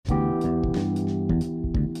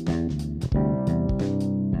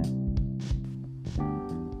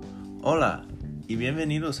Hola y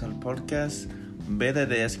bienvenidos al podcast Beta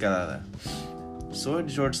de Escalada. Soy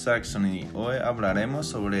George Saxon y hoy hablaremos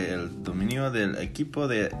sobre el dominio del equipo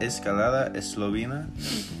de escalada eslovena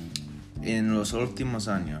en los últimos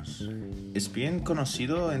años. Es bien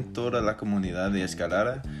conocido en toda la comunidad de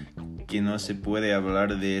escalada que no se puede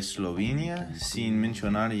hablar de Eslovenia sin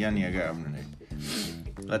mencionar Janja Garnbret.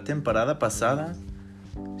 La temporada pasada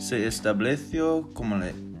se estableció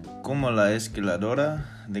como la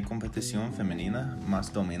escaladora de competición femenina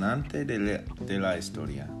más dominante de la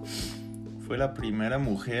historia. Fue la primera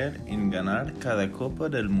mujer en ganar cada Copa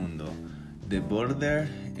del Mundo de boulder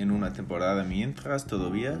en una temporada mientras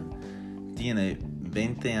todavía tiene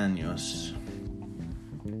 20 años.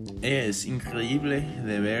 Es increíble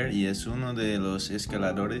de ver y es uno de los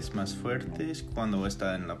escaladores más fuertes cuando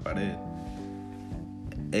está en la pared.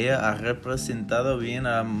 Ella ha representado bien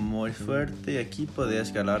a muy fuerte equipo de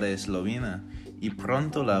escalada eslovena y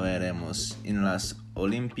pronto la veremos en las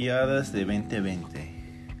Olimpiadas de 2020.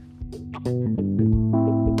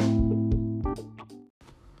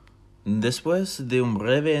 Después de un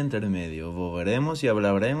breve intermedio, volveremos y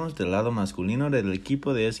hablaremos del lado masculino del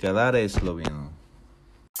equipo de escalada esloveno.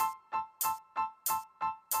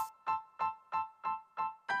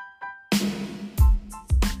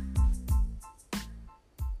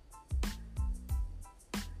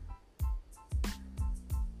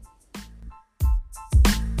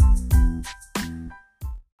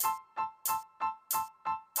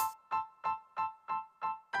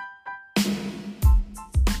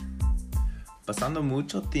 Pasando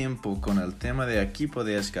mucho tiempo con el tema de equipo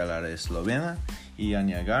de escalada eslovena y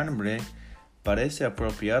Janja Garnbret, parece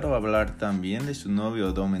apropiado hablar también de su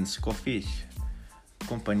novio Domen Škofič.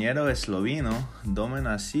 Compañero esloveno, Domen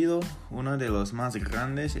ha sido uno de los más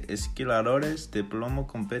grandes escaladores de plomo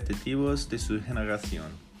competitivos de su generación.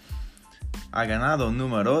 Ha ganado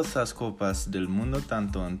numerosas copas del mundo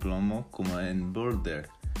tanto en plomo como en boulder,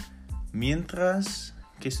 mientras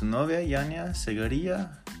que su novia Janja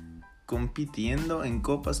seguiría compitiendo en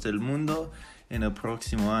Copas del Mundo en el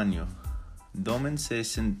próximo año. Domen se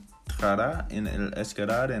centrará en el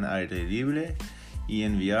escalar en aire libre y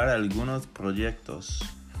enviar algunos proyectos.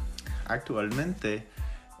 Actualmente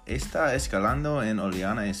está escalando en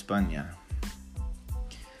Oliana, España.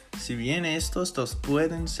 Si bien estos dos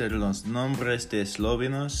pueden ser los nombres de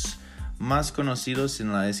eslovenos más conocidos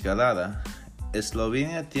en la escalada,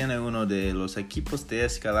 Eslovenia tiene uno de los equipos de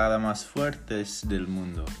escalada más fuertes del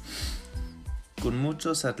mundo. Con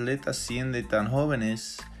muchos atletas siendo tan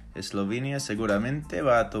jóvenes, Eslovenia seguramente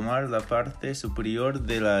va a tomar la parte superior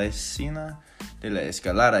de la escena de la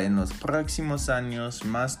escalada en los próximos años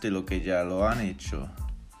más de lo que ya lo han hecho.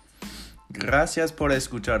 Gracias por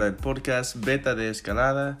escuchar el podcast Beta de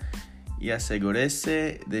Escalada y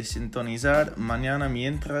asegúrese de sintonizar mañana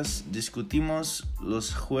mientras discutimos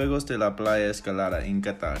los Juegos de la Playa Escalada en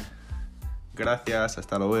Qatar. Gracias,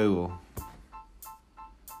 hasta luego.